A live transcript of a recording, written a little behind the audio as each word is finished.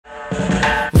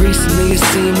it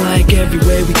seem like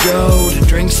everywhere we go, the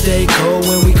drinks stay cold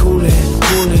when we coolin'.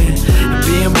 And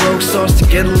being broke starts to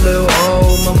get a little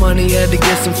old. My money had to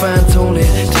get some fine tuning.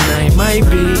 Tonight might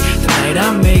be the night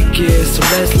I make it, so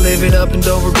let's live it up and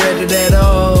don't regret it at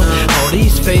all. All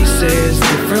these faces,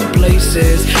 different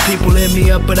places, people hit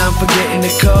me up but I'm forgetting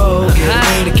the code. Get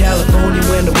away to California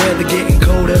when the weather getting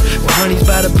colder, with honeys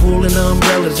by the pool and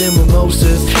umbrellas and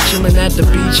mimosas. Chillin' at the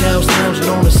beach house, lounging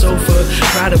on the sofa,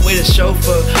 riding with a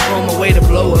chauffeur, on my way to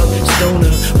blow up.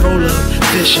 Stoner, roll up,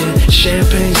 fishing,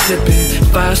 champagne sipping,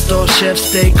 5-star chefs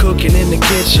stay cooking in the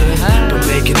kitchen, but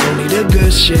making only the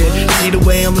good shit. See the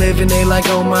way I'm living, they like,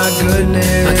 oh my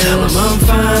goodness. I tell them I'm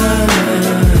fine,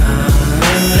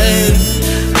 hey,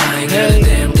 I ain't got a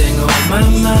damn thing on my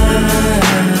mind,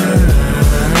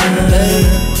 hey,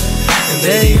 and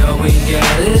baby all we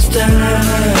got is time,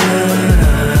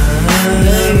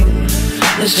 hey,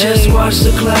 let's just watch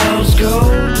the clouds go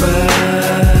by.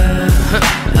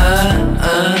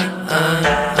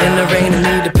 In the rain, I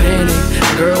need to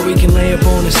panic. Girl, we can lay up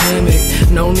on this hammock.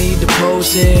 No need to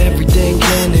pose here, everything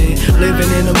candid.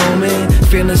 Living in the moment,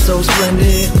 feeling so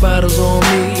splendid. Bottles on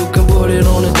me, you can put it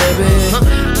on a debit.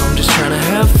 I'm just trying to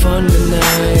have fun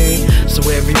tonight, so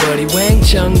everybody Wang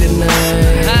Chung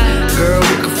tonight. Girl,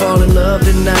 we can fall in love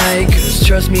tonight, cause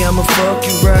trust me, I'ma fuck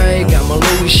you right. Got my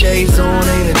Louis shades on,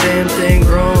 ain't a damn thing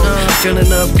wrong.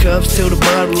 Filling up cups till the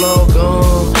bottle all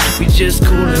gone. We just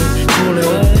coolin',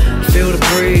 feel the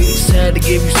breeze. Had to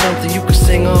give you something you could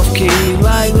sing off key,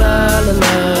 like la la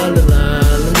la la la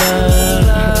la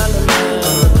la.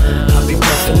 I'll be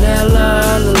puffin' that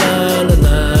la la la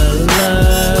la la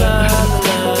la.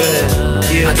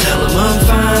 Yeah. I tell them I'm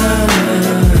fine,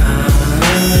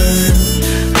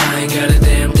 I ain't got a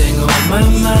damn thing on my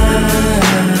mind,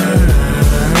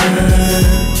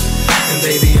 and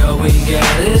baby all we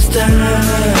got is time.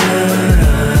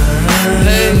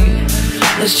 Hey,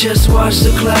 let's just watch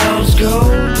the clouds go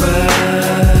by.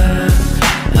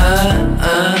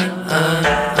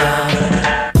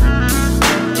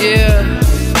 Yeah.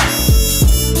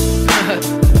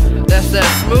 That's that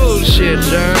smooth shit,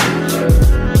 Jern.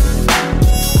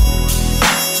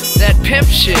 That pimp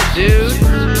shit, dude.